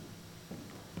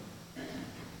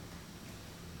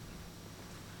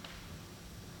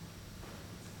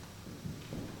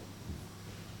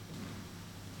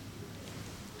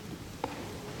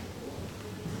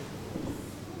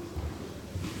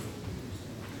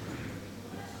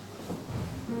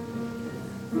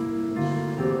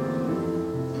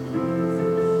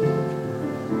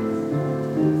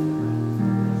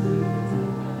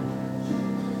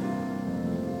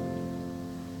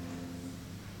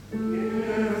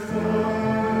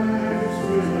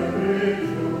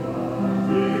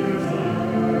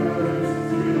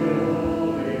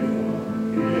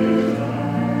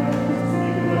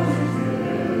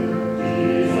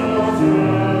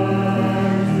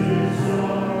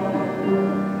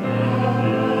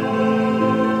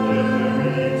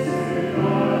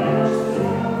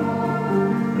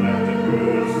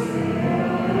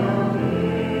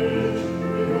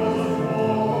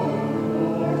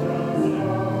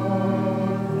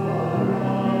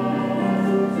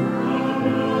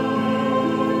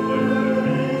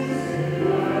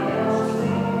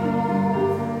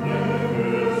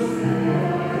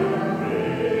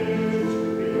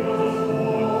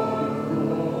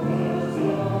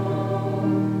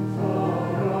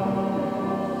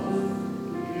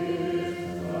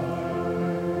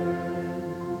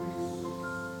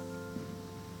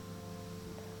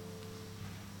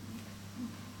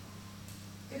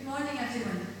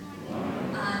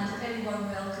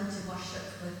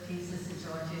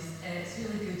It's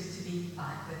really good to be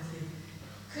back with you.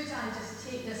 Could I just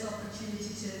take this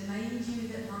opportunity to remind you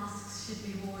that masks should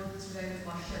be worn throughout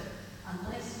worship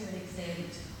unless you're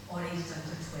exempt or aged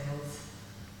under 12.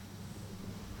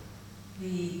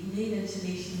 The main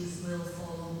intonations will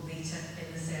follow later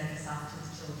in the service after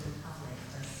the children have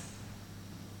left us.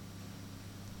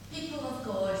 People of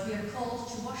God, we are called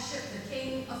to worship the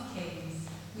King of Kings.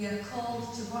 We are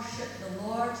called to worship the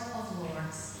Lord of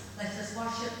Lords. Let us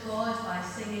worship God by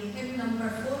singing hymn number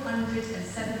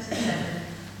 477,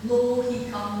 Lo,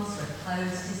 he comes with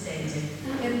clouds descending.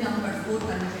 Hymn number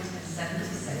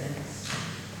 477.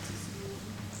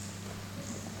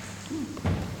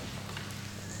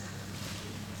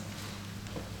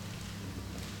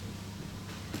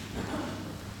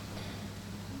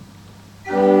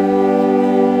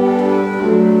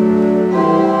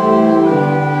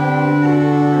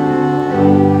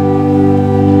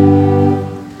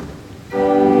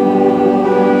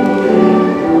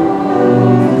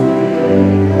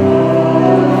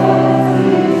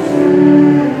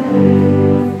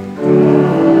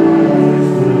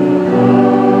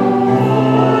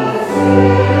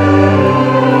 Thank you.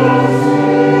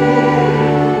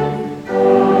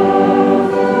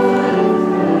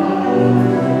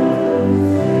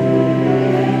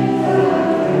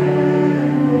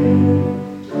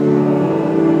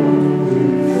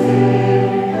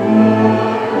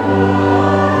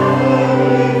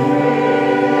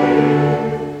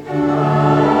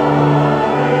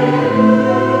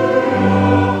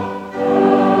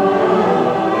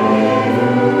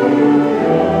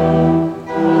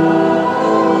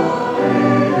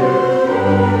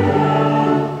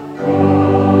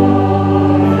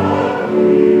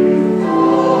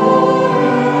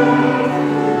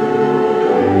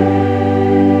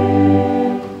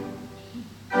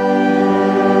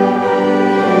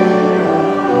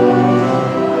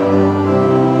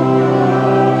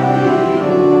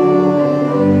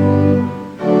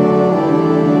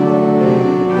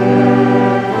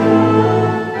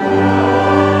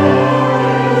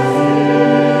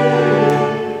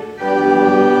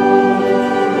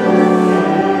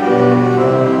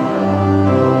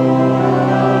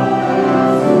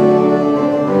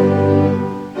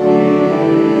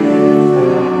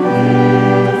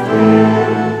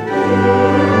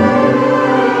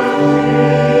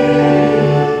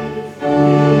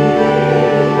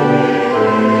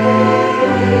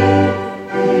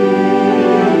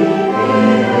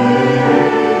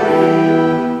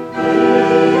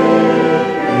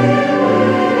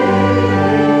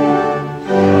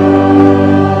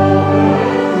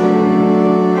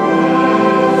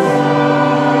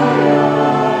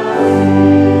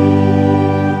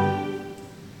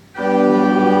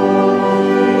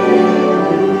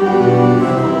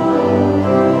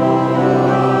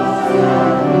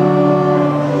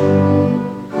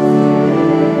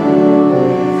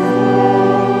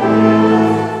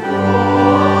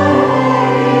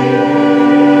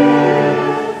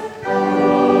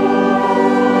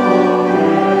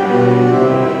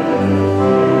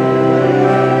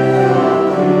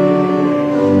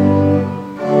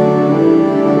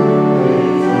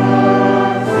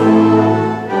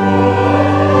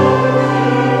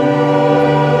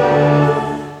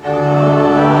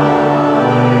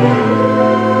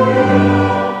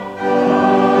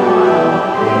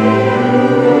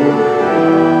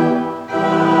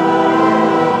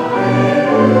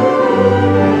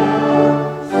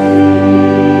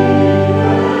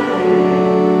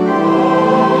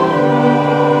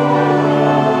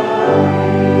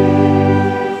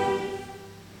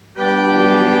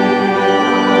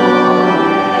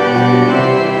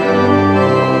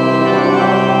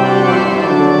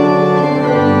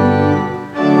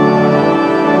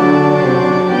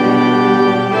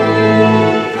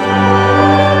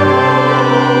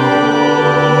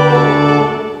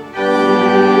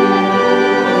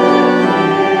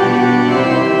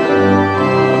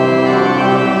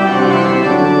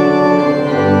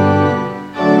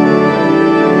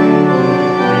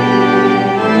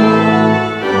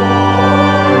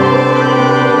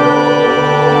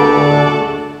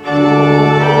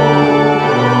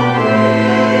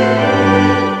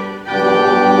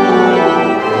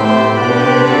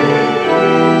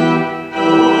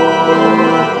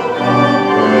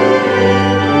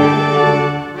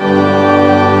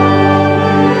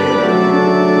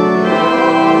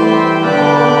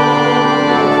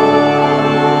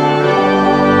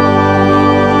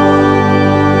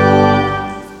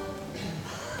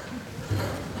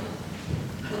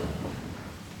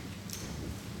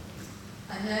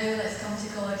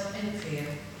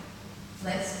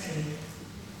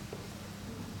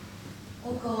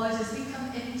 O God, as we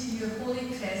come into your holy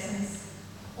presence,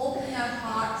 open our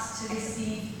hearts to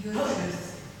receive your truth.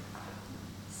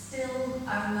 Still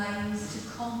our minds to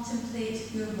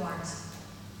contemplate your word,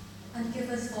 and give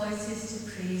us voices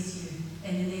to praise you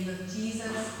in the name of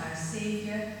Jesus, our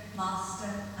Saviour,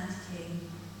 Master and King.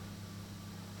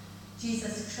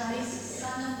 Jesus Christ,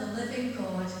 Son of the living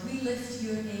God, we lift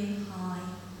your name high.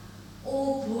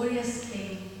 O glorious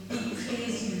King, we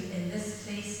praise you in this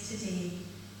place today.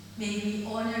 May we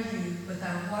honour you with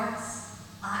our words,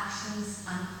 actions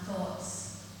and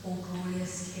thoughts, O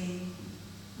glorious King.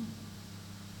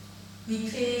 We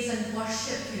praise and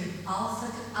worship you,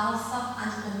 Alpha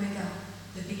and Omega,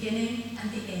 the beginning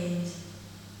and the end.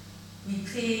 We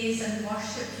praise and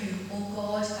worship you, O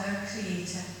God, our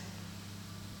Creator.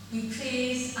 We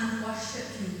praise and worship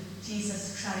you,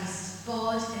 Jesus Christ,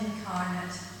 God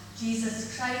incarnate,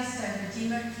 Jesus Christ, our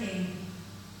Redeemer King.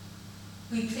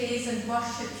 We praise and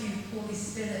worship you, Holy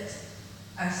Spirit,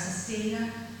 our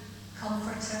Sustainer,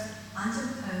 Comforter and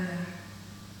Empowerer.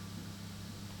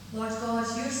 Lord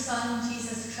God, your Son,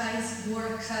 Jesus Christ, wore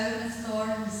a crown of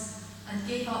thorns and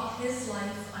gave up his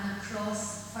life on a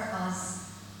cross for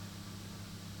us.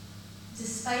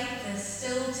 Despite this,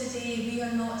 still today we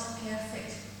are not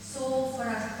perfect. So for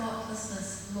our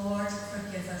thoughtlessness, Lord,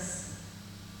 forgive us.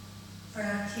 For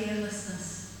our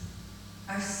carelessness,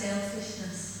 our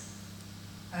selfishness,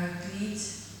 our greed,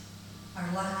 our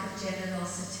lack of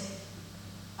generosity,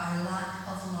 our lack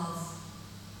of love.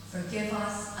 Forgive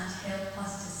us and help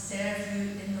us to serve you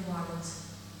in the world.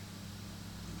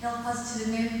 Help us to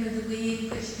remember the way in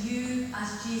which you,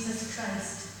 as Jesus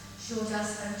Christ, showed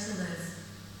us how to live.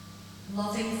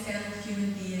 Loving fellow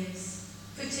human beings,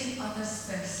 putting others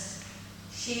first,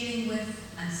 sharing with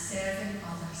and serving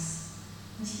others.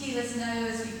 And hear us now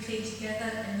as we pray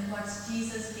together in the words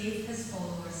Jesus gave his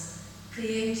followers,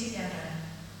 praying together,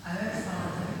 Our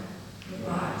Father, who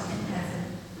art in heaven,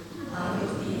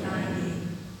 hallowed be thy name.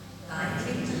 Thy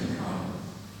kingdom come,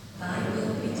 thy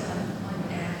will be done on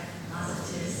earth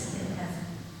as it is in heaven.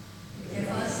 Give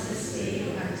us this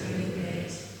day our daily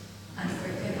bread, and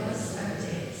forgive us our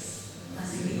debts, as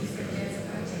we forgive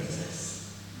our debtors.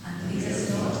 And lead us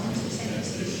not into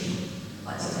temptation,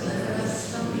 but deliver us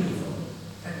from evil.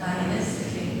 For thine is the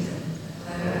kingdom, the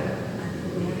power, and the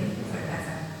glory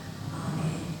forever.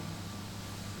 Amen.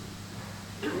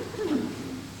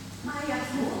 Hiya,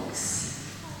 folks.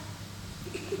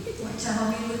 Want to have a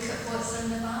wee look at what's in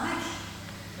the bag?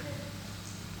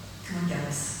 Come on,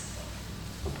 girls.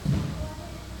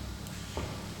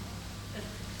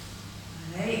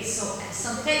 Alright, so it's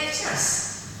some pictures,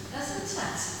 isn't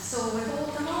it? So we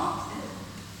hold them up.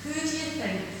 Who do you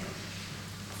think?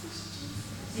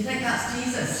 You think that's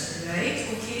Jesus, right?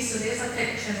 Okay, so there's a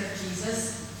picture of Jesus.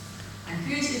 And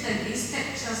who do you think these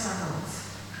pictures are of?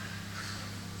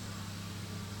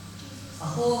 A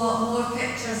whole lot more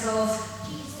pictures of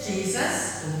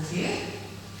Jesus, okay.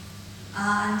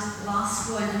 And last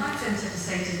one, my printer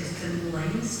decided it was printing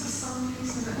lines for some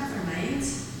reason, but never mind.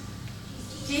 Jesus.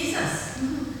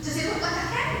 Does he look like a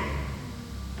king?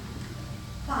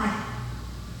 Why?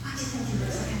 Why do you think he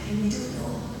looks like a king? You don't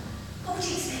know. What would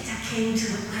you expect a king to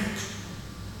look like?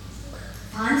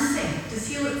 Fancy. Does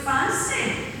he look fancy?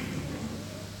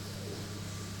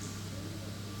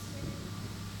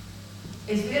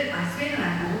 He's wearing a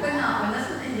robe in that one,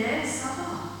 isn't he? Yes,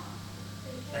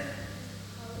 But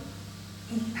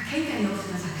I kind of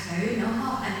often has a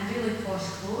crown, and really posh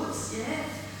clothes, yeah.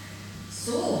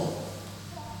 So,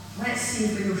 let's see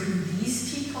if we know who these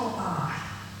people are.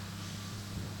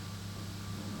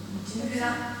 Do you know who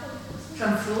that?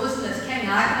 From Frozen, it's King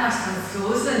Agnes from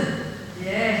Frozen,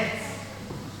 yeah.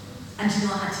 And you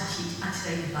know I had to cheat, I had to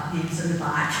write the names on the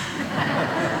back,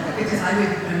 because I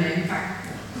wouldn't remember.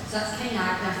 So that's King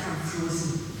Agnes from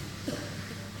Frozen.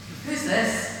 Who's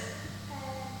this?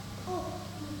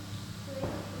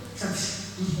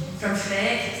 From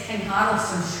Shrek. It's King Harold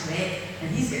from Shrek, and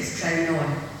he's got his crown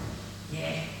on.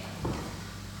 Yeah.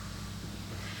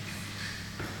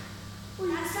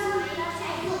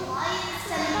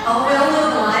 Oh, we all know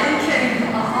the Lion King.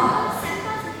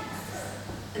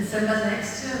 And Simba's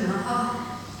next to him.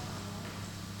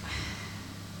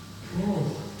 Oh,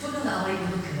 don't know that I like the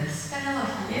look of this fella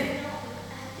here.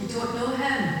 You don't know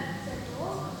him?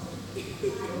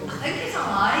 I think he's a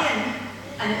lion,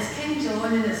 and it's King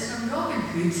John, and it's from Robin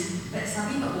Hood, but it's a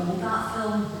wee bit old, that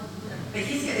film. But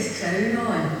he's got his crown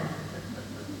on.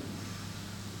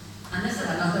 And this is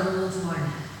another old one.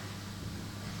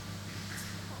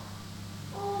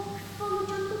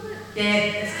 Yeah,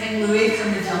 it's King Louis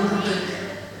from the Jungle Book.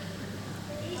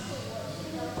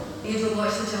 You don't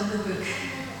watch the Jungle Book?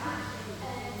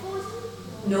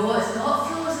 No, it's not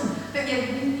frozen. But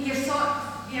you're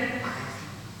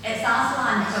it's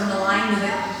Aslan from The Lion, the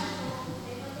Witch.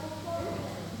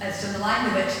 It's from The Lion,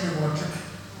 the Witch and the Wardrobe.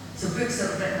 So books that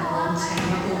were written a long time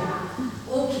ago.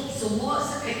 Okay, so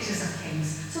lots of pictures of kings.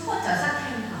 So what does a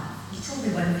king have? You told me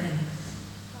one thing.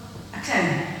 A crown.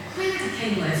 Where would a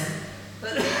king live?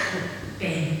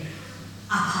 Ben.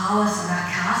 A palace or a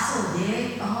castle,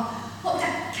 yeah. What would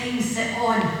a king sit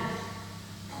on?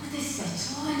 What would they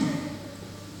sit on?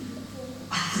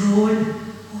 A throne.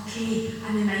 Okay,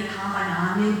 and they might have an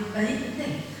army, right?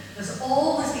 There's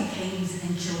always been kings in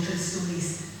children's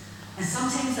stories. And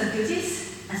sometimes they're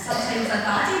goodies, and sometimes they're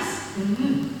baddies.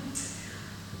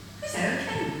 Who's our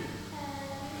king?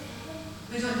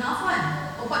 We don't have one.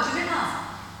 Oh, what do we have?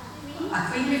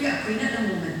 A queen. We've got a queen at the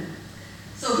moment.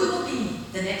 So who will be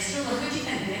the next ruler? Who do you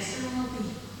think the next ruler will be?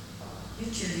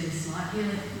 You're two really smart,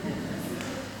 really.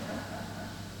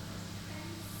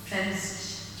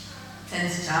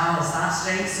 Prince Charles, that's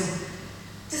right. So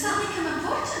does that make him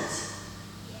important?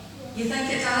 You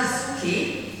think it does? Okay.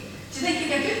 Do you think he'd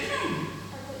be a good king?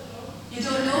 You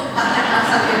don't know? I think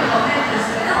that's a good comment as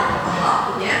well.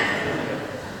 Yeah.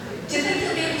 Do you think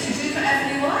he'll be able to do whatever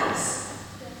he wants?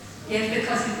 Yeah,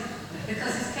 because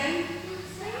he's king?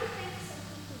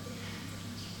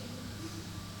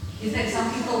 You think some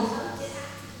people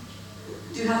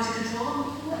do have to control him?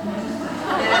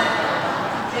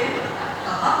 Yeah. Okay.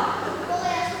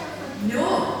 No,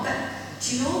 but do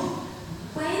you know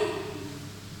when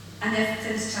and if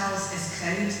Prince Charles is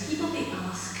crowned, he will be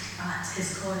asked at his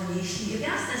coronation, he'll be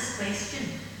asked this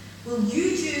question: will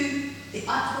you do the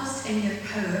utmost in your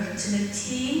power to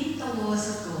maintain the laws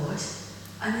of God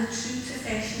and the true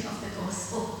profession of the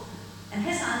gospel? And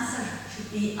his answer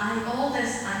should be, all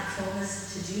this I promise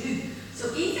to do.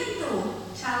 So even though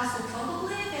Charles will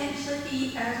probably eventually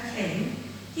be our king,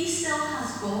 he still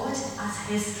has God as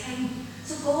his king.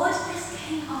 So God is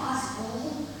king of us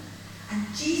all.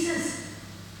 And Jesus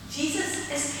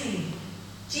is king.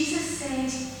 Jesus said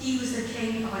he was the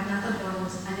king of another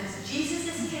world, and it's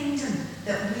Jesus' kingdom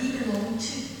that we belong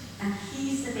to, and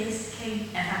he's the best king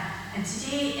ever. And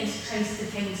today is Christ the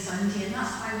King Sunday, and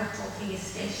that's why we're talking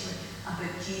especially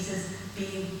about Jesus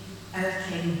being our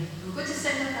king. We're going to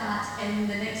sing with that in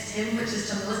the next hymn, which is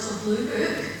from the Little Blue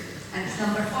Book, and it's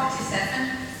number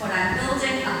 47, For I'm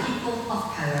Building a People of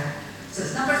Power. So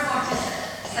it's number 47,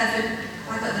 have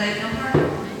I got the right number?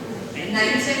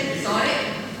 90, sorry.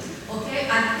 Okay,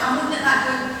 and I'm looking at that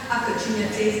going, I've got Junior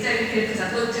Praise down here because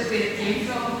I've looked at where it came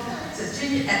from. So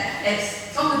it's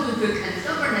from the Blue Book, and it's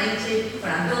number 90, For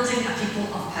I'm Building a People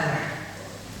of Power.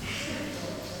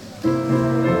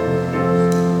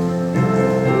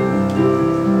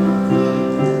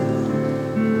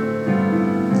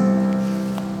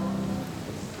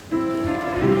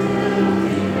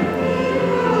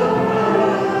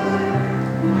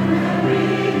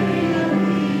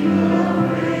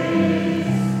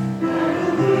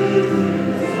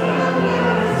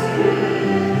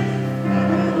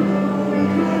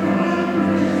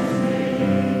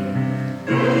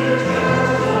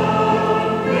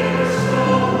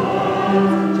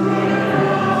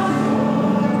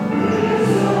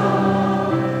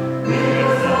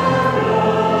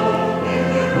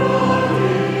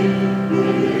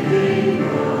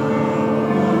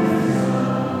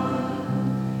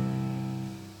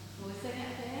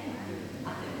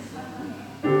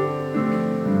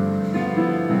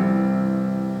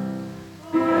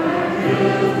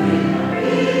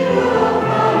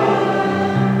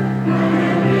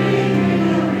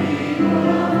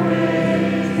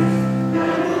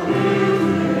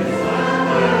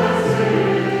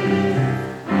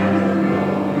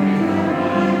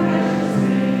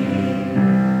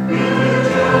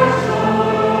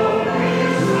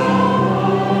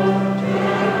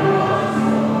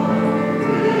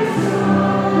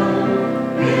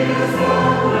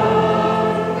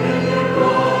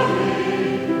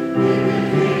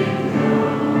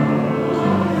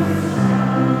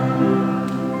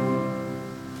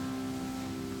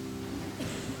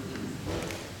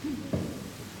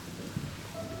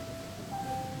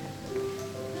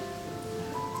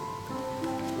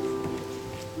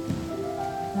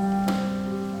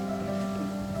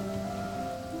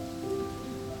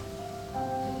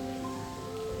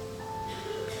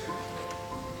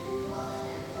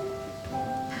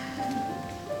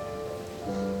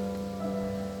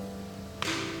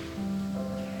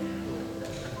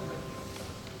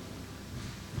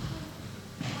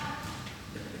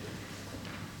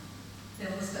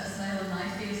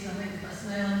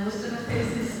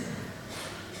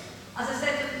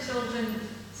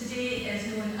 Today is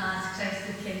known as Christ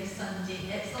the King Sunday.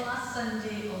 It's the last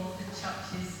Sunday of the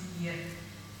church's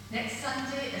Next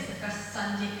Sunday is the first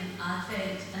Sunday in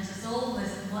Advent, and as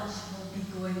always, much will be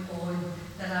going on.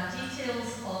 There are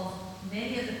details of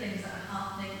many of the things that are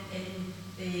happening in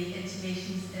the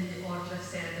intimations in the order of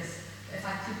service. But if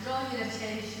I could draw your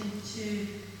attention to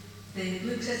the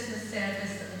Blue Christmas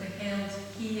service that will be held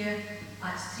here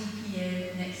at 3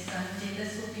 p.m. next Sunday.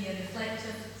 This will be a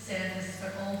reflective service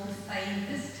for all who find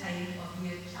this time of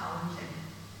year challenging.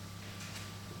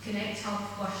 Connect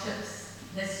Hub worships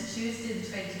this Tuesday the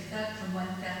 23rd from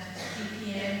 1:30 to 3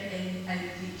 p.m. in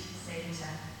Outreach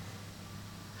Centre.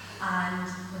 And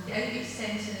with the Outreach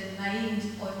Centre in mind,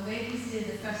 on Wednesday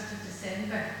the 1st of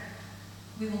December,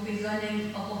 we will be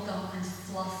running Bubblegum and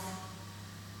Fluff.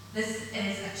 This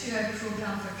is a 2-hour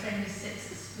programme for primary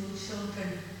 6 school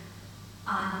children,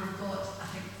 and we've got, I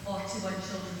think, 41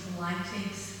 children from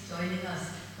Langcrags joining us,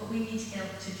 but we need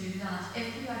help to do that.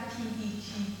 If you are PVG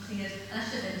cleared, and I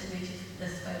should have intimated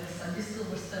this while the Sunday school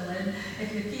were still in,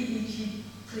 if you're PVG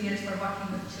cleared for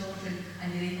working with children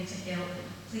and you're able to help,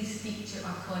 please speak to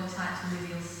or contact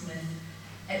Muriel Smith.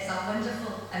 It's a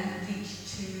wonderful outreach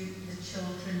to the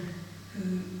children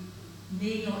who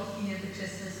may not hear the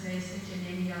Christmas message in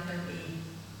any other way.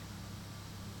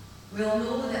 We all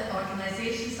know that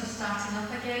organisations are starting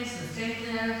up again, so the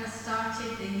Friendly Hour has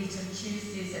started. They meet on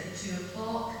Tuesdays at 2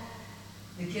 o'clock.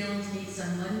 The Guild meets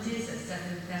on Mondays at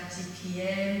 7:30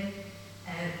 p.m.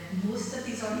 Most of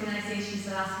these organisations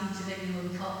are asking to bring their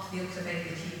own cup. They'll provide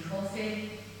the tea and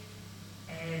coffee.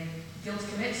 Guild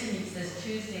Committee meets this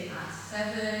Tuesday at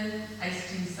 7, Ice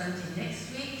Cream Sunday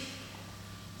next week.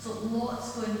 So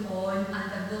lots going on,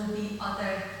 and there will be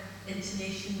other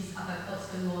intimations about what's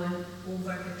going on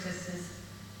over the Christmas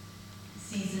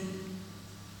season.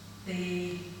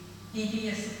 The EB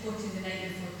are supporting the night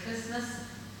before Christmas,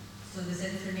 so there's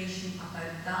information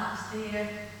about that there,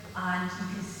 and you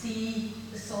can see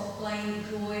the sock line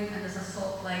growing, and there's a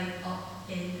sock line up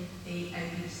in the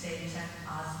Outreach Centre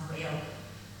as well.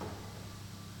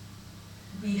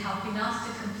 We have been asked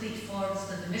to complete forms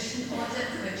for the mission audit,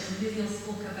 which Muriel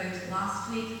spoke about last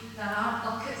week. There are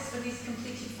buckets for these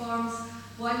completed forms,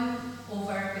 one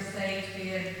over beside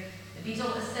where the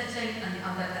beadle is sitting and the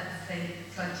other at the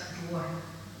front door.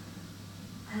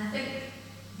 And I think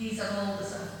these are all the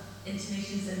sort of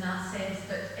intimations in that sense,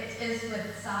 but it is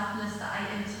with sadness that I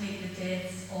intimate the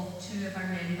deaths of 2 of our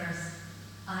members,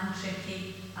 Anne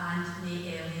Trickey and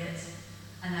May Elliott.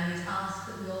 And I would ask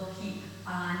that we all keep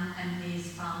Anne and May's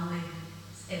family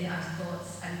in our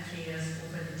thoughts and prayers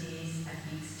over the days and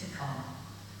weeks to come.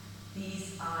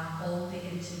 These are all the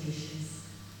intimations.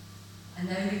 And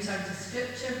now we turn to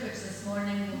Scripture, which this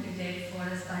morning will be read for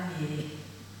us by Mary.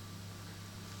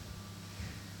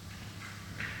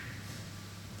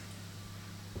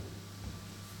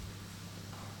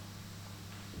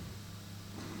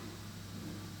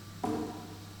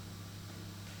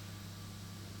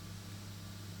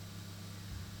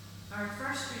 Our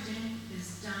first reading is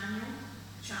Daniel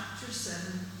chapter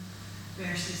 7,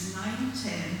 verses 9, 10, 13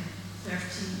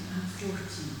 and 14.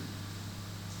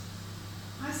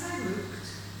 As I looked,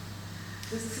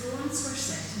 the thrones were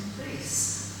set in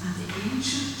place, and the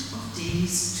Ancient of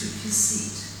Days took his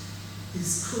seat. His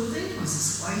clothing was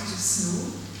as white as snow,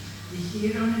 the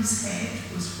hair on his head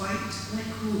was white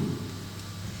like wool.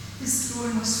 His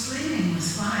throne was flaming with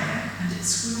fire, and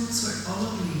its wheels were all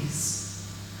ablaze.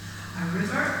 A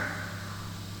river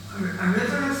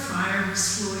of fire was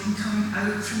flowing, coming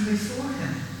out from before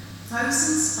him.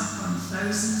 Thousands upon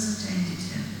thousands attended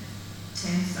him.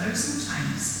 10,000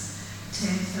 times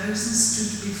 10,000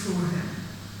 stood before him.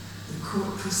 The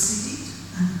court was seated,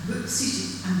 and the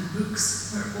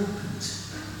books were opened.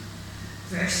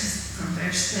 From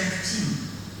verse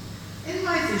 13. In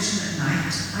my vision at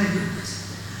night I looked,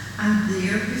 and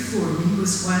there before me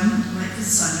was one like the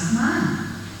Son of Man,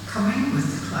 coming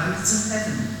with the clouds of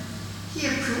heaven. He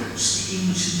approached the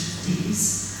Ancient of Days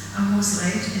and was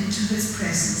led into his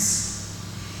presence.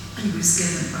 He was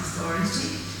given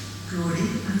authority, glory,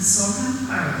 and sovereign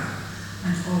power,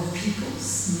 and all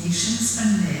peoples, nations,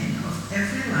 and men of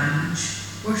every language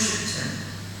worshipped him.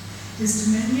 His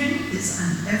dominion is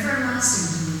an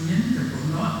everlasting dominion that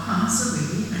will not pass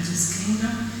away, and his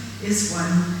kingdom is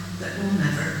one that will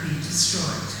never be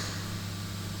destroyed.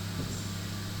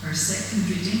 Our second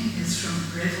reading is from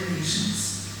Revelations,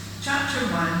 chapter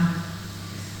 1,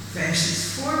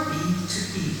 verses 4b to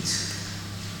 8.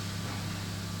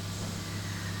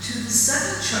 To the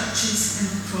 7 churches in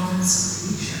the province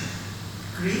of Asia,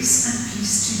 grace and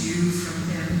peace to you from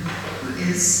him who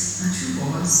is, and who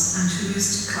was, and who is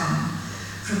to come,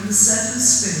 from the 7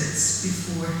 spirits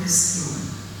before his throne,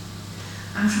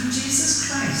 and from Jesus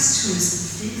Christ, who is the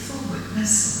faithful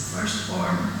witness of the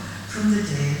firstborn from the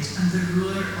dead and the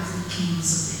ruler of the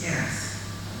kings of the earth.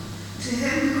 To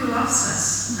him who loves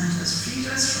us and has freed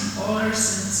us from all our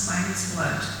sins by his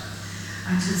blood,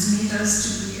 and has made us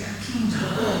to be a kingdom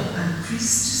and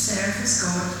priests to serve his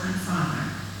God and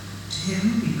Father, to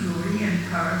him be glory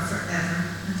and power forever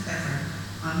and ever.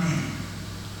 Amen.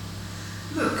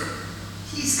 Look,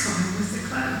 he's coming with the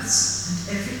clouds,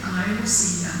 and every eye will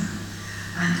see him,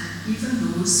 and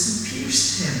even those who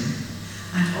pierced him,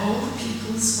 and all the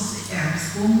peoples of the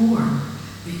earth will mourn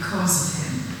because of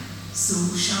him.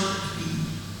 So shall it be.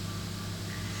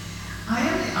 I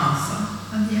am the Alpha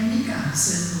and the Omega,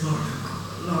 says the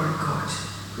Lord God,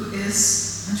 who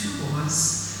is, and who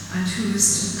was, and who is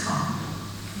to come,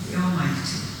 the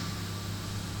Almighty.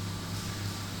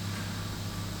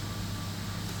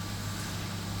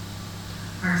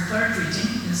 Our third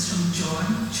reading is from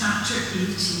John chapter 18,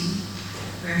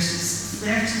 verses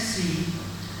 33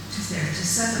 to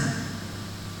 37.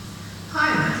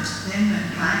 Pilate then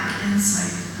went back inside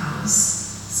the palace,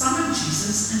 summoned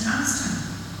Jesus, and asked him,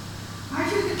 "Are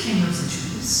you the king of the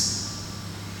Jews?"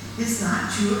 "Is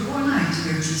that your own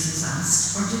idea?" Jesus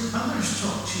asked, "or did others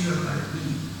talk to you about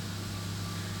me?"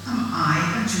 "Am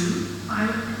I a Jew?"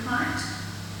 Pilate replied.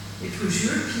 "It was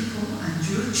your people and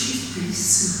your chief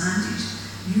priests who handed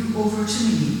you over to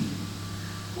me.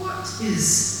 What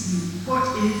is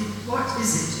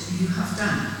it you have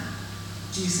done?"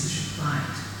 Jesus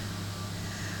replied,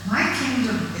 "My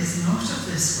kingdom is not of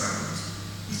this world.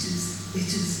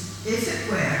 If it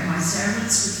were, my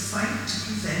servants would fight to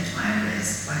prevent my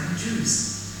arrest by the Jews.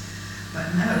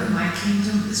 But now my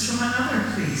kingdom is from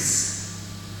another place."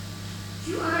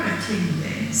 "You are a king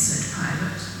then," said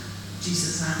Pilate.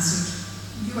 Jesus answered,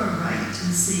 "You are right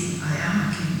in saying I am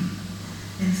a king.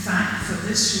 In fact, for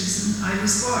this reason I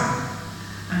was born,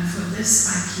 and for this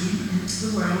I came into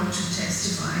the world to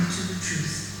testify to the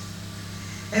truth.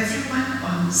 Everyone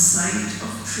on the side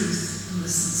of truth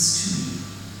listens to me."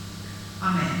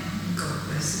 Amen. And God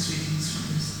bless his readings from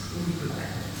his holy book.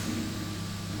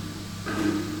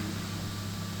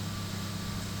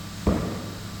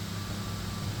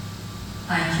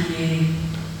 Thank you, Mary.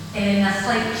 In a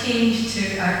slight change to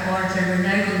our order, we're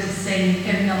now going to sing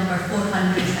hymn number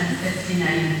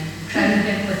 459, Crown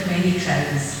Him with Many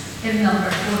Crowns. Hymn number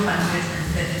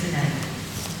 459.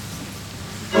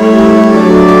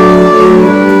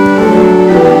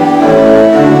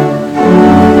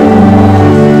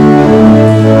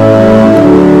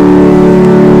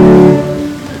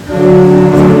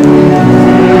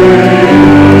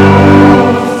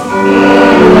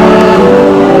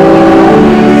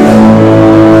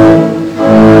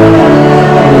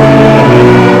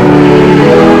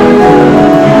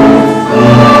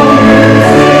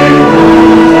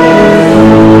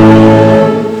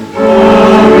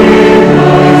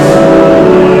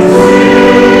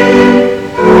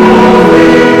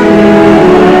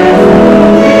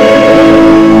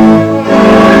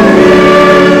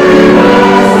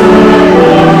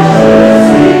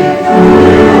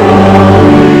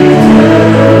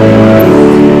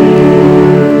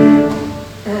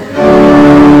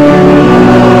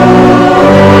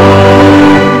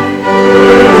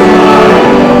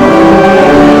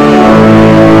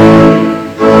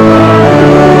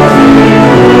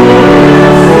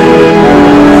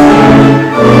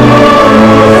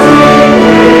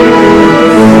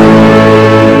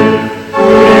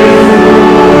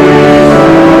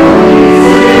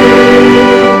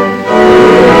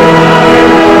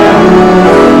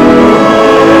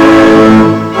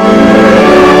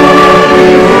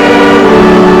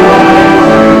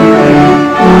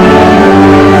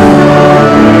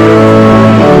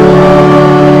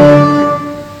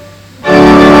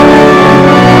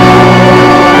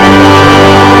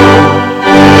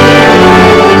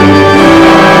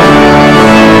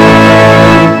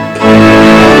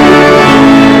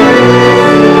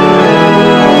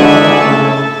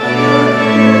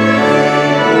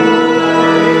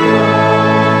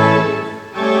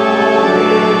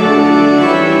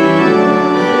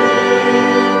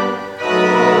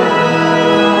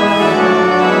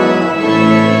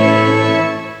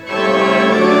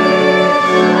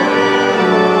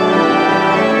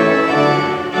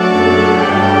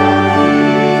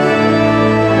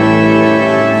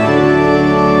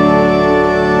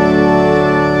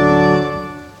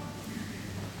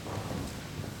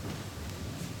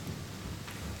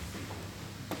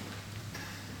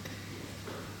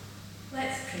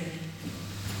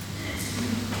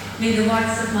 May the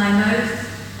words of my mouth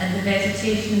and the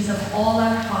meditations of all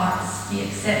our hearts be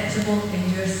acceptable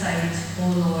in your sight, O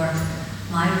Lord,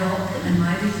 my rock and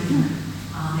my redeemer.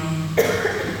 Amen.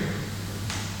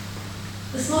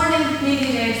 The This morning,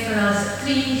 Mary read for us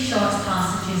 3 short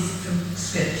passages from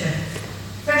Scripture.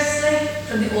 Firstly,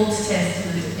 from the Old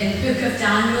Testament. In the book of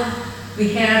Daniel,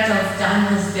 we heard of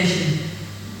Daniel's vision.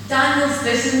 Daniel's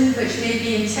vision, which may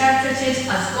be interpreted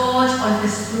as God on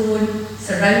his throne,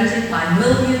 surrounded by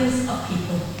millions of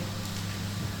people.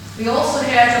 We also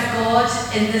heard of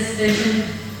God in this vision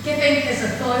giving his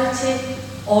authority,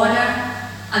 honour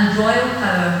and royal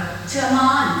power to a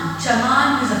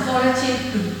man whose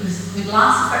authority would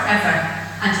last forever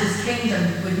and whose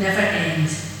kingdom would never end.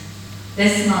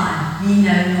 This man we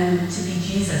now know to be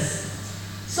Jesus.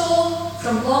 So,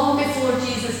 from long before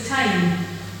Jesus' time,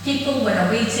 people were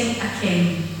awaiting a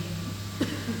king.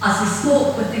 As we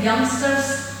spoke with the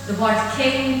youngsters, the word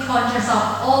king conjures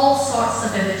up all sorts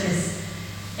of images.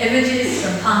 Images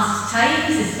from past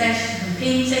times, especially from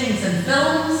paintings and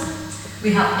films.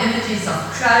 We have images of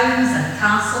crowns and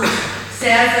castles,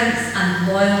 servants and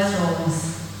loyal throngs.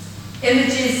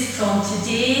 Images from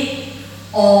today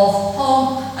of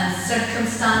pomp and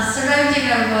circumstance surrounding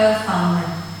our royal family.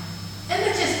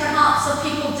 Images perhaps of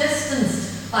people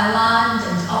distanced by land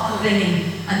and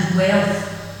upbringing and wealth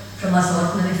from us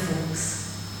ordinary folks.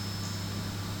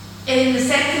 In the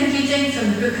second reading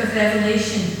from the book of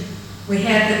Revelation, we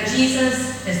heard that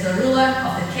Jesus is the ruler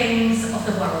of the kings of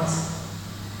the world.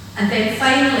 And then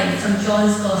finally, from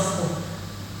John's Gospel,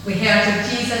 we heard of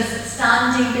Jesus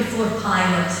standing before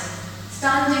Pilate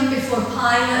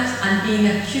and being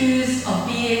accused of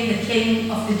being the king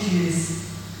of the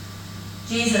Jews.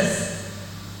 Jesus,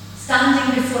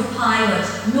 standing before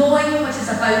Pilate, knowing what is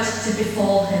about to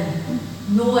befall him,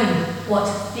 knowing what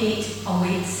fate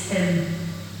awaits him.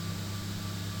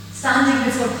 Standing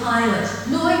before Pilate,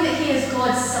 knowing that he is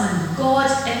God's Son, God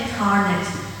incarnate,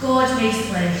 God made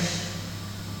flesh.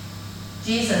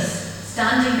 Jesus,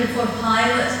 standing before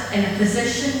Pilate in a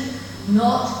position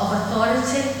not of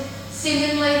authority,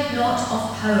 seemingly not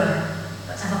of power,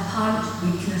 but of apparent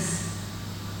weakness.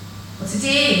 Well,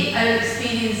 today, our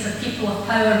experience of people of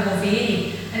power will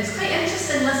vary, and it's quite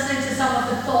interesting listening to some of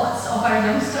the thoughts of our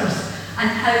youngsters and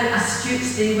how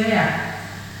astute they were.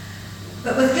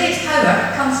 But with great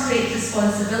power comes great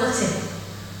responsibility.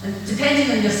 And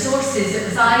depending on your sources, it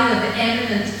was either the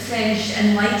eminent French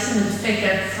Enlightenment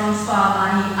figure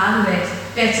François-Marie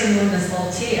Arouet, better known as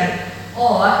Voltaire,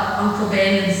 or Uncle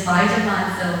Ben in the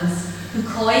Spider-Man films, who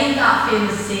coined that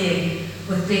famous saying,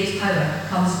 with great power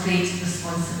comes great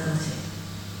responsibility.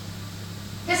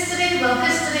 History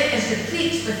is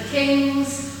replete with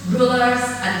kings, rulers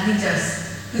and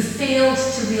leaders who failed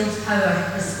to wield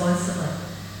power responsibly.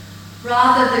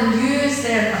 Rather than use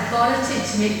their authority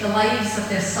to make the lives of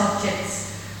their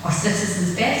subjects or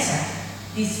citizens better,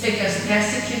 these figures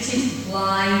persecuted,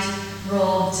 lied,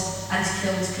 robbed and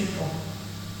killed people.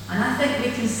 And I think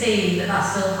we can say that that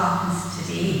still happens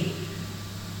today.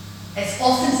 It's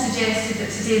often suggested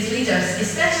that today's leaders,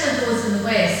 especially those in the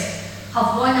West,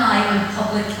 have one eye on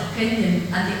public opinion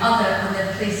and the other on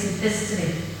their place in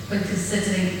history when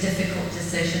considering difficult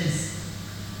decisions.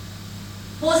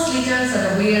 Most leaders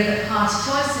are aware that hard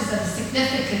choices are a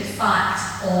significant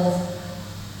fact of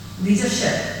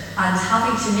leadership, and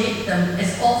having to make them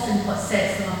is often what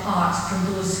sets them apart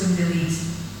from those whom they lead.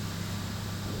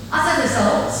 As a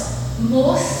result,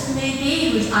 most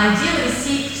maybe would ideally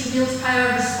seek to wield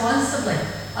power responsibly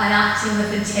by acting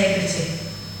with integrity,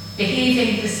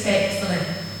 behaving respectfully,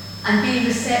 and being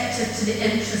receptive to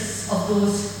the interests of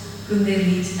those whom they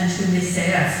lead and whom they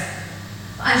serve.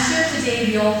 I'm sure today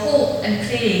we all hope and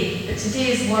pray that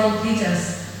today's world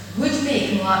leaders would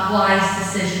make wise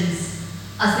decisions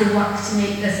as they work to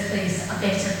make this place a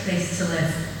better place to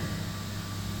live,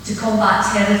 to combat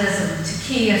terrorism, to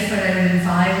care for our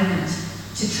environment,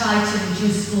 to try to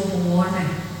reduce global warming.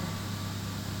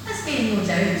 There's been no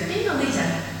doubt, being a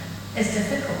leader is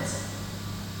difficult.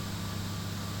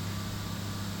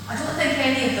 I don't think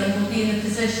any of them will be in the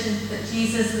position that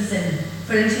Jesus was in,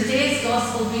 for in today's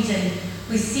Gospel reading,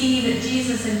 we see that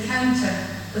Jesus' encounter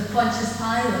with Pontius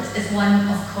Pilate is one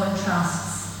of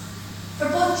contrasts. For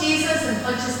both Jesus and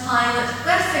Pontius Pilate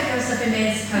were figures of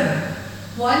immense power.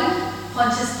 One,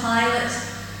 Pontius Pilate,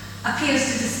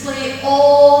 appears to display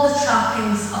all the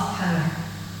trappings of power,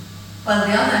 while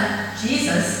the other,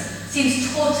 Jesus,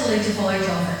 seems totally devoid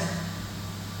of it.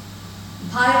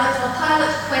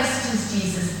 Pilate questions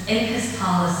Jesus in his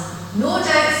palace, no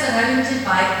doubt surrounded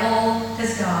by all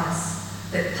his guards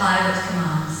that Pilate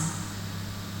commands.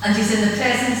 And he's in the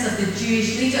presence of the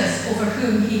Jewish leaders over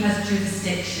whom he has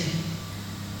jurisdiction.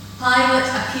 Pilate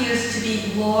appears to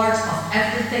be Lord of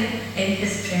everything in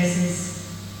his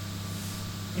presence.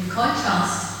 In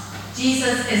contrast,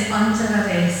 Jesus is under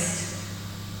arrest.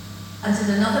 And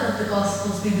in another of the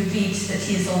Gospels we would read that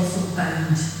he is also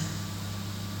bound.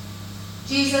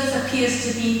 Jesus appears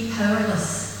to be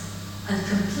powerless and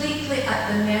completely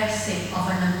at the mercy of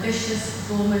an ambitious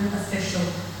Roman official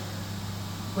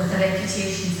with a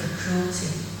reputation for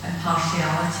cruelty and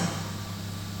partiality.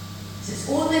 It's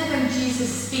only when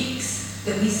Jesus speaks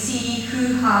that we see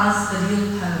who has the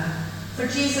real power. For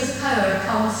Jesus' power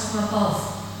comes from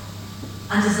above.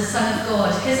 And as the Son of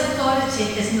God, his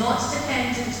authority is not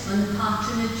dependent on the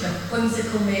patronage of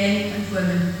whimsical men and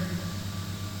women.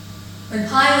 When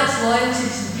Pilate's loyalty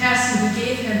to the person who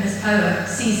gave him his power,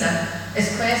 Caesar,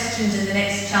 is questioned in the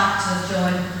next chapter of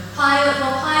John,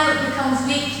 Pilate becomes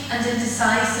weak and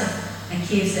indecisive and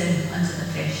caves in under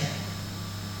the pressure.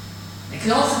 It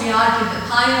can also be argued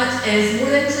that Pilate is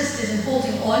more interested in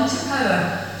holding on to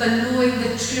power than knowing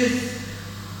the truth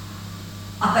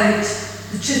about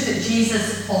the truth that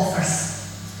Jesus offers.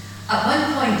 At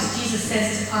one point, Jesus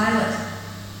says to Pilate,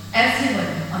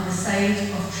 "Everyone on the side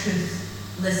of truth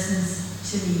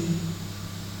listens to me."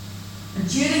 And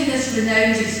during this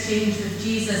renowned exchange with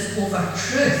Jesus over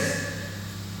truth,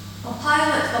 while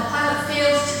Pilate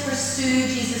fails to pursue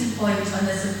Jesus' point on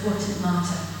this important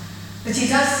matter, but he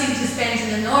does seem to spend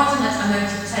an inordinate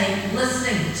amount of time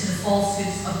listening to the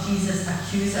falsehoods of Jesus'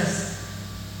 accusers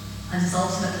and is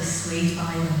ultimately swayed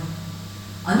by them.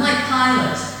 Unlike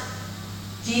Pilate,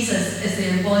 Jesus is the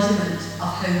embodiment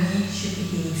of how we should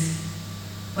behave,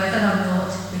 whether or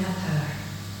not we have power.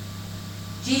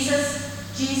 Jesus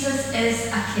is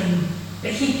a king,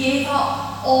 but he gave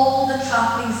up all the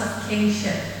trappings of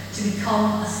kingship to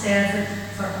become a servant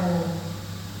for all.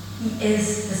 He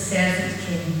is the servant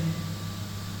king.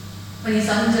 When he's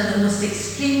under the most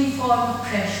extreme form of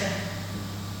pressure,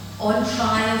 on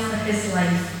trial for his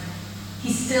life,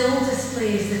 he still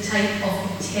displays the type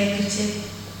of integrity,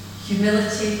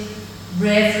 humility,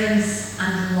 reverence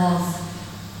and love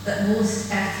that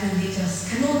most earthly leaders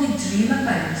can only dream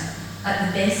about at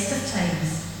the best of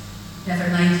times, never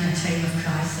mind in a time of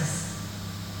crisis.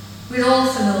 We're all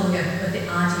familiar with the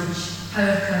adage,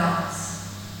 power corrupts,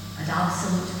 and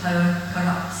absolute power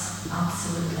corrupts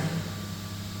absolutely.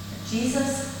 But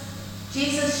Jesus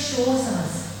shows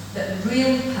us that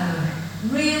real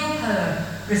power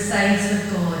resides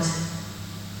with God,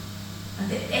 and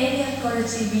that any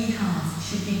authority we have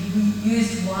should be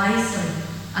used wisely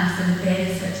and for the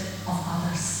benefit of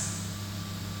others.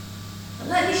 But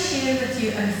let me share with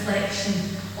you a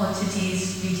reflection on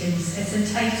today's readings. It's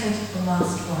entitled The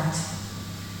Last Word.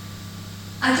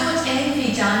 I don't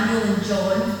envy Daniel and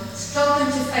John,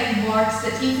 struggling to find words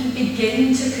that even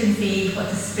begin to convey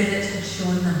what the Spirit had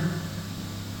shown them.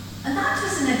 And that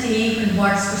was in a day when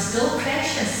words were still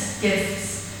precious gifts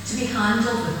to be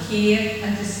handled with care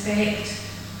and respect,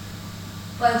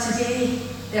 while today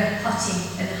they're putty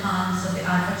in the hands of the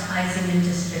advertising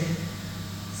industry,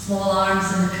 small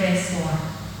arms in the press war.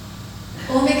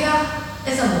 Omega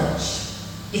is a watch,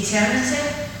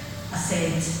 eternity a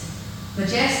scent,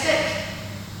 majestic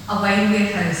a wine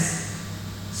warehouse,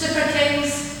 super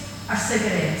kings are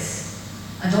cigarettes,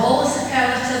 and all the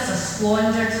superlatives are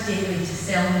squandered daily to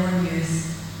sell more news.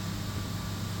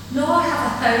 Nor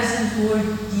have 1,000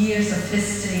 more years of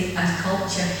history and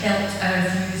culture helped our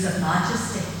views of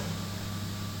majesty.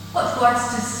 What words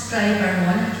to describe our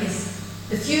monarchies,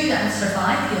 the few that have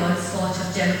survived the onslaught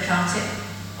of democratic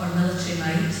or military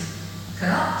might?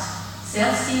 Corrupt,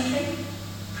 self-seeking,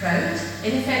 proud,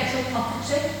 ineffectual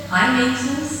puppetry, high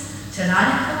maintenance,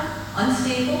 tyrannical,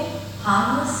 unstable,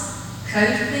 harmless,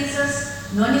 crowd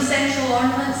pleasers, non-essential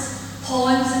ornaments,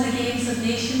 pawns in the games of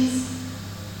nations,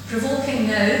 provoking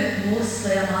now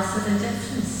mostly a massive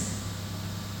indifference.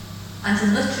 And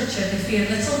in literature they fare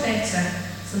little better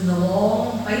than the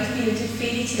long, white-bearded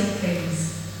fairy tale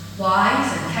kings,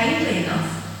 wise and kindly enough,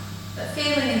 but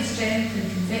failing in strength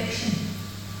and conviction.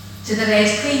 To the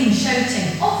Red Queen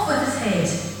shouting, "Off with his head!"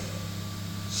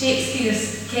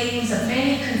 Shakespeare's kings of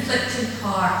many conflicting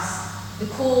parts, the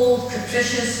cold,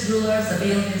 capricious rulers of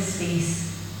alien space.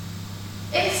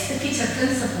 If the Peter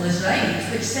Principle is right,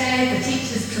 which said that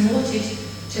each is promoted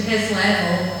to his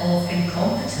level of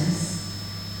incompetence,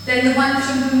 then the one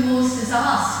from whom most is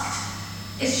asked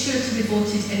is sure to be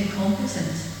voted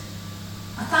incompetent.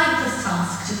 A thankless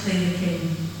task to play the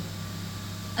king.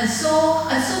 And so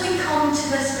we come to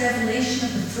this revelation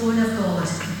of the throne of God,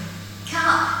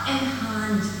 cap in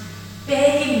hand,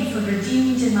 begging for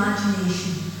redeemed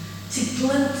imagination, to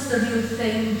glimpse the real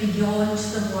thing beyond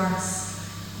the words,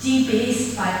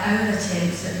 debased by our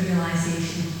attempts at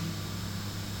realisation.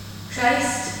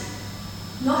 Christ,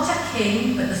 not a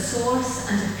king, but the source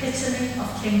and epitome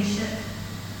of kingship,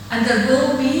 and there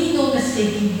will be no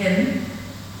mistaking him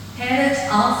Herod,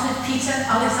 Alfred, Peter,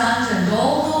 Alexander, and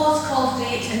all those called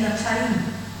great in their time,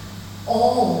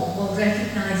 all will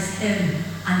recognise him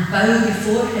and bow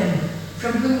before him,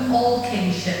 from whom all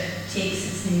kingship takes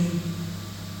its name.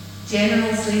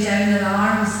 Generals lay down their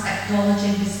arms,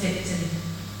 acknowledging his victory.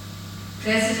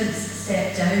 Presidents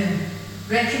step down,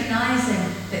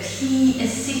 recognising that he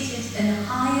is seated in the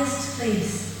highest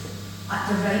place at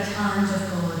the right hand of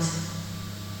God.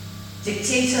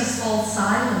 Dictators fall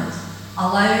silent,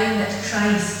 allowing that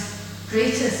Christ,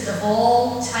 greatest of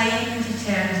all time and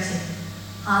eternity,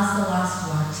 has the last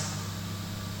word.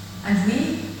 And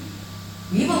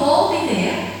we will all be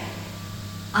there,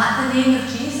 at the name of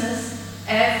Jesus,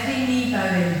 every knee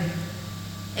bowing,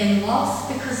 in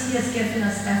love because he has given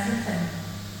us everything,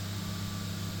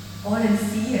 or in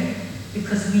fear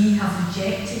because we have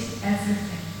rejected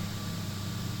everything.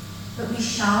 But we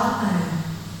shall bow,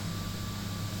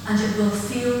 and it will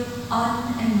feel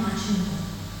unimaginable.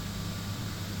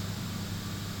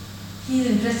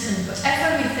 Here in Britain,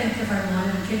 whatever we think of our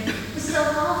monarchy, we still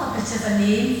have a bit of a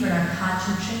name for our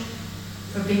pageantry,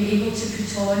 for being able to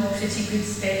put on pretty good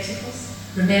spectacles.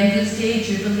 Remembrance Day,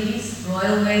 jubilees,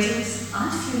 royal weddings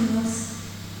and funerals,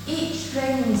 each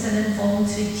brings an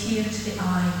involuntary tear to the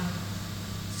eye.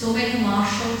 So many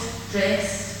marshalled,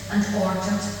 dressed and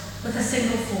ordered with a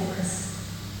single focus.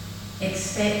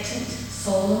 Expectant,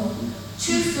 solemn,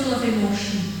 too full of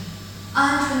emotion.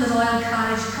 And when the royal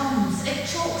carriage comes, it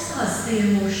chokes us, the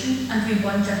emotion, and we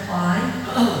wonder why,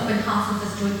 when half of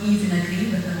us don't even agree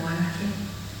with the monarchy.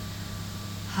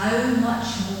 How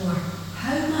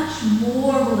much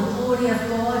more will the glory of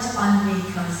God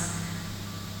unmake us?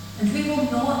 And we will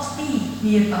not be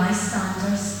mere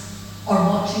bystanders or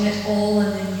watching it all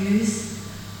in the news,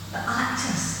 but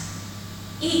actors,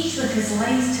 each with his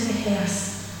lines to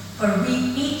rehearse, for we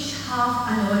each have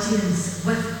an audience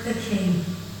with the King,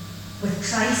 with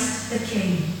Christ the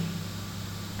King,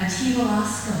 and he will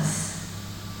ask us,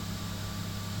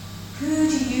 who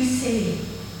do you say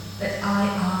that I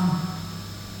am?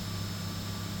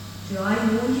 Do I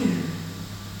know you?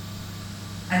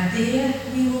 And there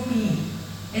we will be,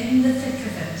 in the thick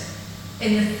of it,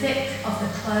 in the thick of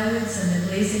the clouds and the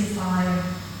blazing fire,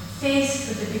 faced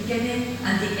with the beginning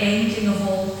and the ending of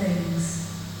all things,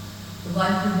 the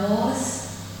one who was,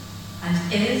 and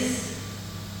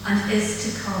is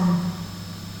to come,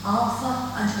 Alpha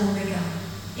and Omega,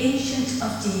 Ancient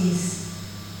of Days,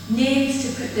 names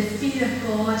to put the fear of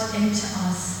God into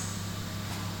us,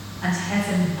 and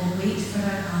heaven will wait for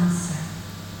our answer.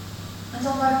 And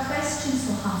all our questions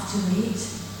will have to wait.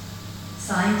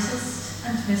 Scientist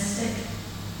and mystic,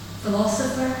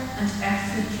 philosopher and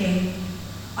earthly king,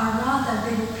 or rather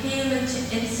they will pale into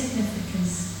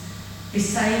insignificance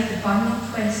beside the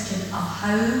burning question of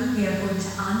how we are going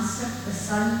to answer the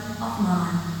Son of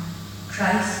Man,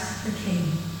 Christ the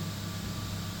King.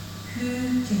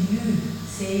 Who do you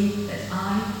say that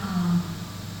I am?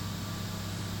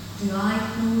 Do I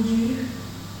know you?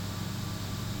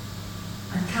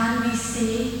 And can we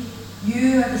say,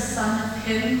 you are the Son of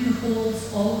him who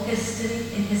holds all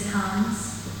history in his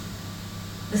hands?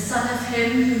 The Son of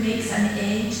him who makes an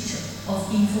end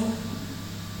of evil?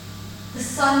 The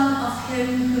Son of him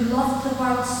who loved the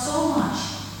world so much,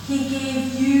 he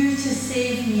gave you to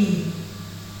save me.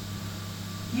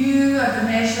 You are the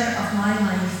measure of my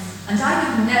life, and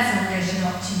I would never measure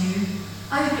up to you.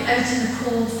 I would be out in the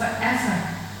cold forever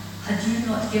had you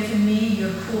not given me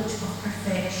your coat of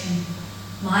perfection,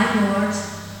 my Lord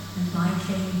and my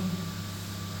King.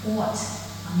 What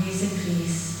amazing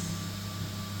grace.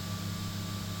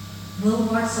 Will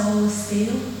words always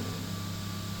fail?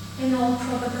 In all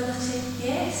probability,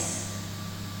 yes.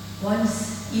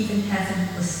 Once even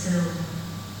heaven was still.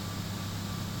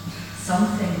 Some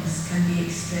things can be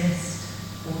expressed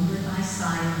only by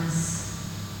silence.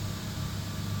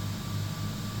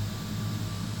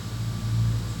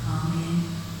 Amen.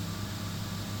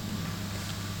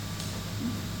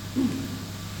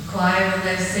 The choir will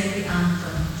now sing the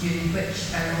anthem, during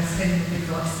which our offering will be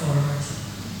brought forward.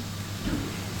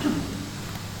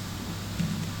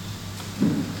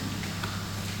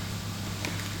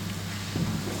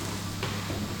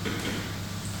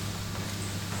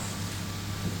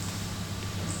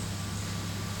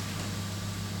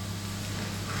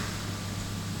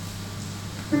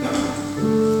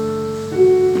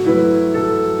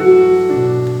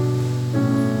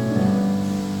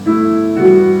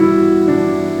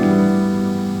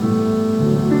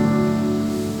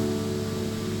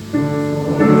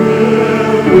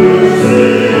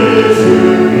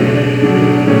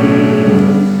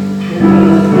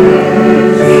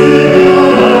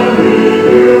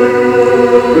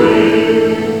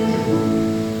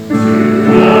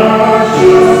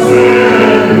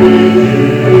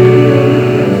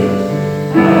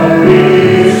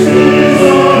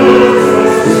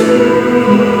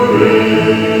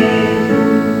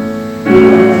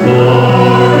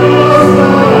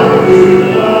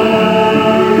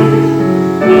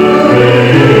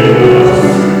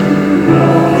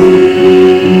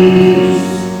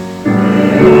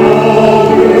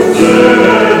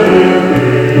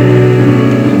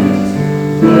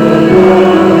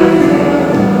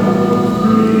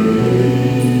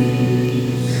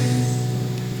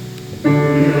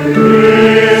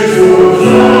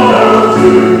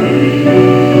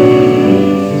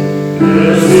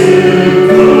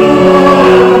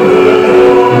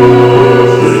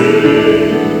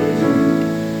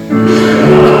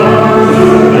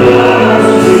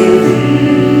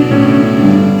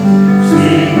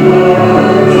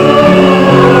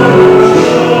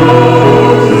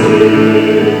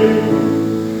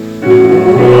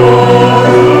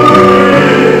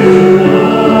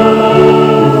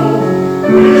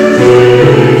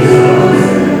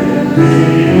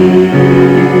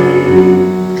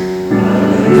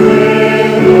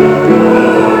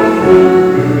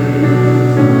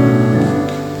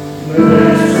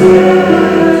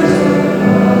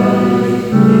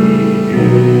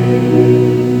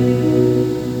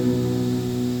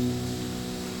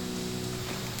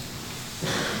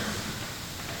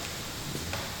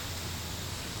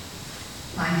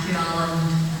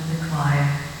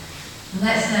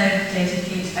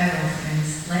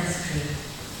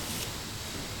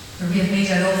 we have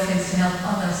made our offerings to help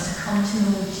others to come to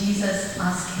know Jesus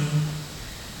as King.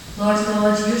 Lord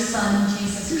God, your Son,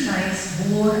 Jesus Christ,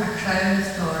 bore a crown of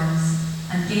thorns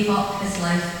and gave up his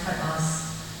life for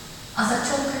us. As a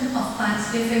token of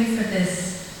thanksgiving for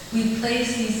this, we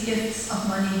place these gifts of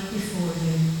money before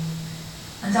you.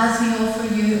 And as we offer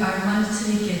you our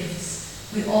monetary gifts,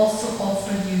 we also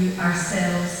offer you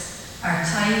ourselves, our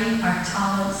time, our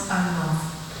talents, our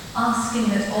love, asking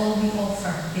that all we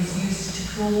offer is used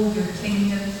to grow your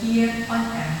kingdom here on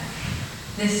earth.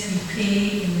 This we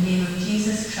pray in the name of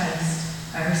Jesus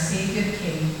Christ, our Saviour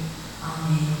King.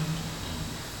 Amen.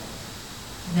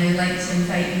 Now I'd like to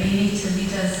invite Mary to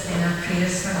lead us in our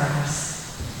prayers for others.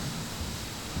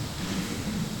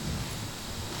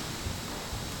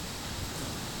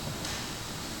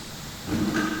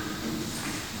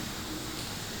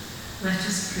 Let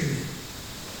us pray.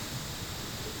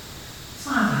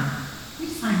 Father, we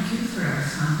thank you for our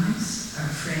families, our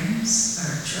friends,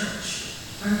 our church,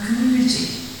 our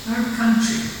community, our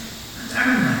country, and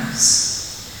our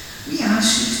lives. We ask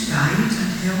you to guide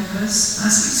and help us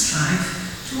as we strive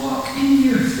to walk in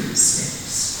your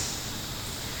footsteps.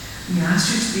 We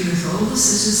ask you to be with all the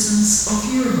citizens of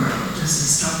your world as they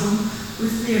struggle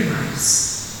with their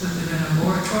lives, whether in a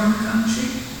war-torn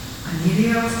country, an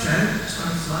area of drought or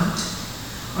flood,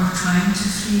 or trying to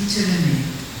flee tyranny.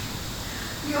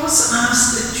 We also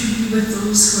ask that you be with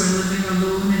those who are living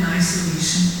alone in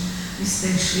isolation,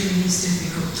 especially in these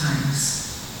difficult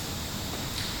times.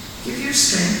 Give your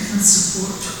strength and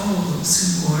support to all those who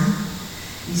mourn,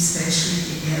 especially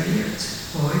the Elliot,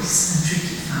 Boyce and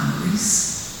Tricky families.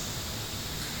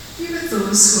 Be with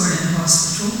those who are in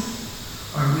hospital,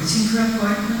 or waiting for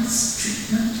appointments,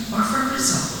 treatment, or for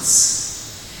results.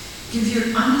 Give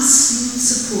your unseen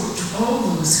support to all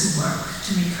those who work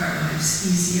to make our lives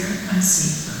easier and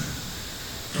safer.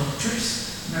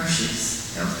 Doctors,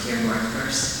 nurses, healthcare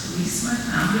workers, policemen,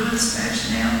 ambulance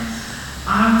personnel,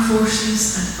 armed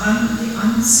forces and the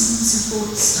unseen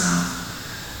support staff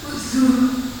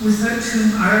without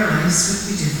whom our lives would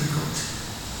be difficult.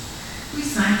 We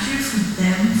thank you for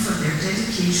them for their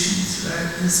dedication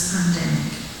throughout this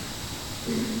pandemic.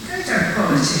 Guide our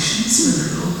politicians,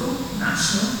 whether local,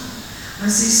 national,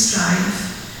 as they strive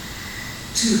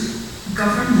to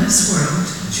govern this world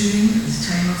during the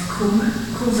time of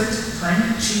COVID,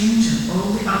 climate change and all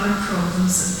the other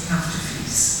problems that we have to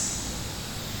face.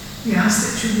 We ask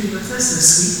that you be with us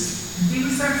this week and be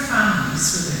with our families,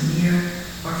 whether near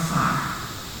or far.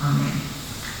 Amen.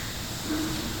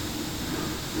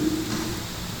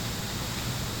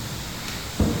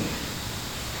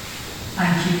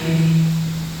 Thank you, Mary.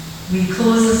 We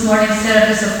close this morning's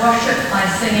service of worship by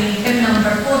singing hymn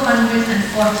number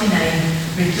 449,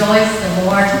 Rejoice, the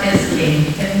Lord is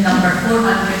King. Hymn number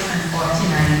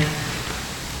 449.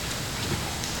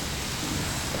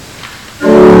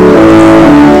 Amen.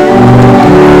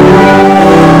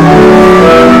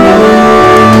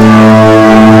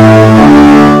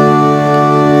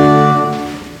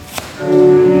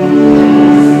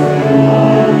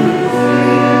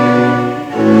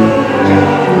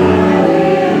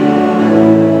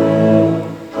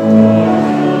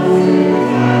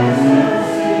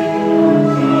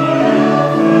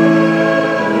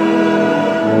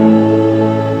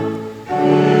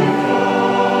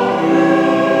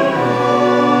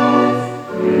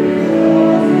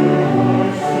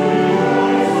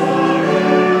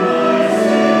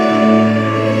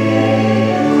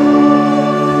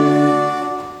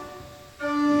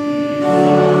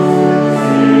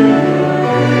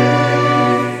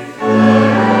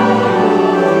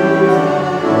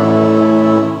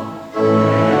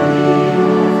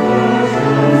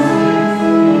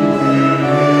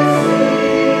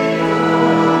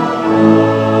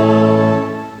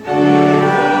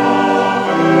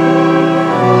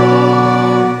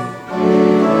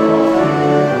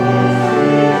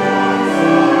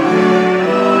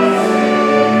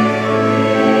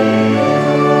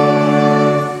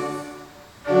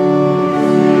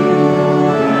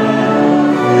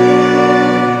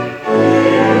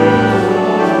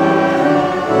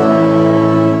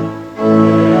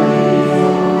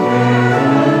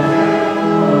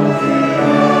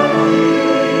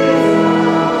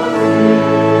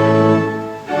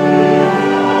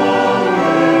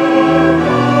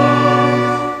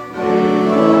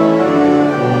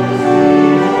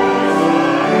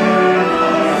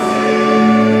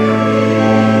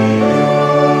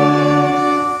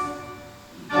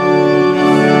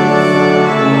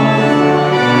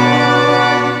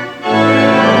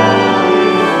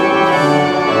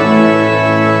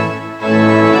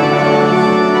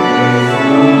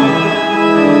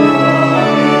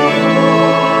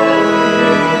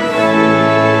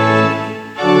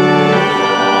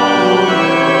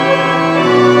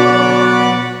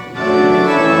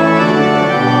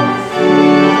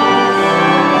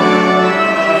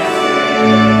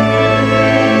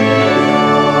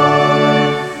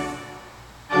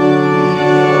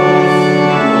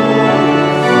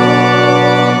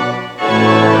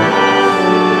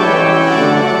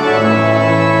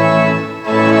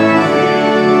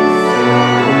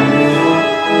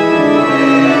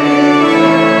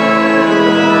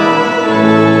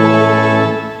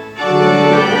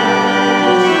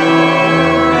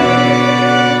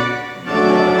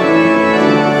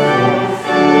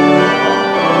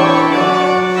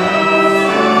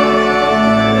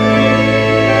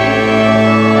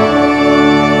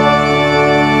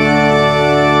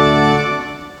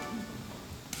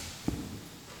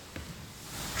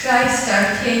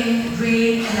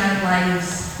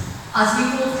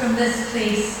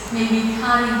 may we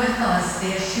carry with us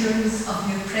the assurance of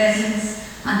your presence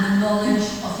and the knowledge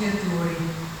of your glory.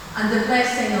 And the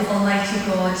blessing of Almighty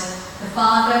God, the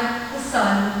Father, the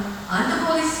Son, and the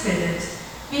Holy Spirit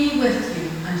be with you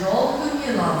and all whom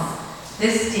you love,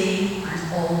 this day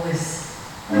and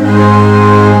always.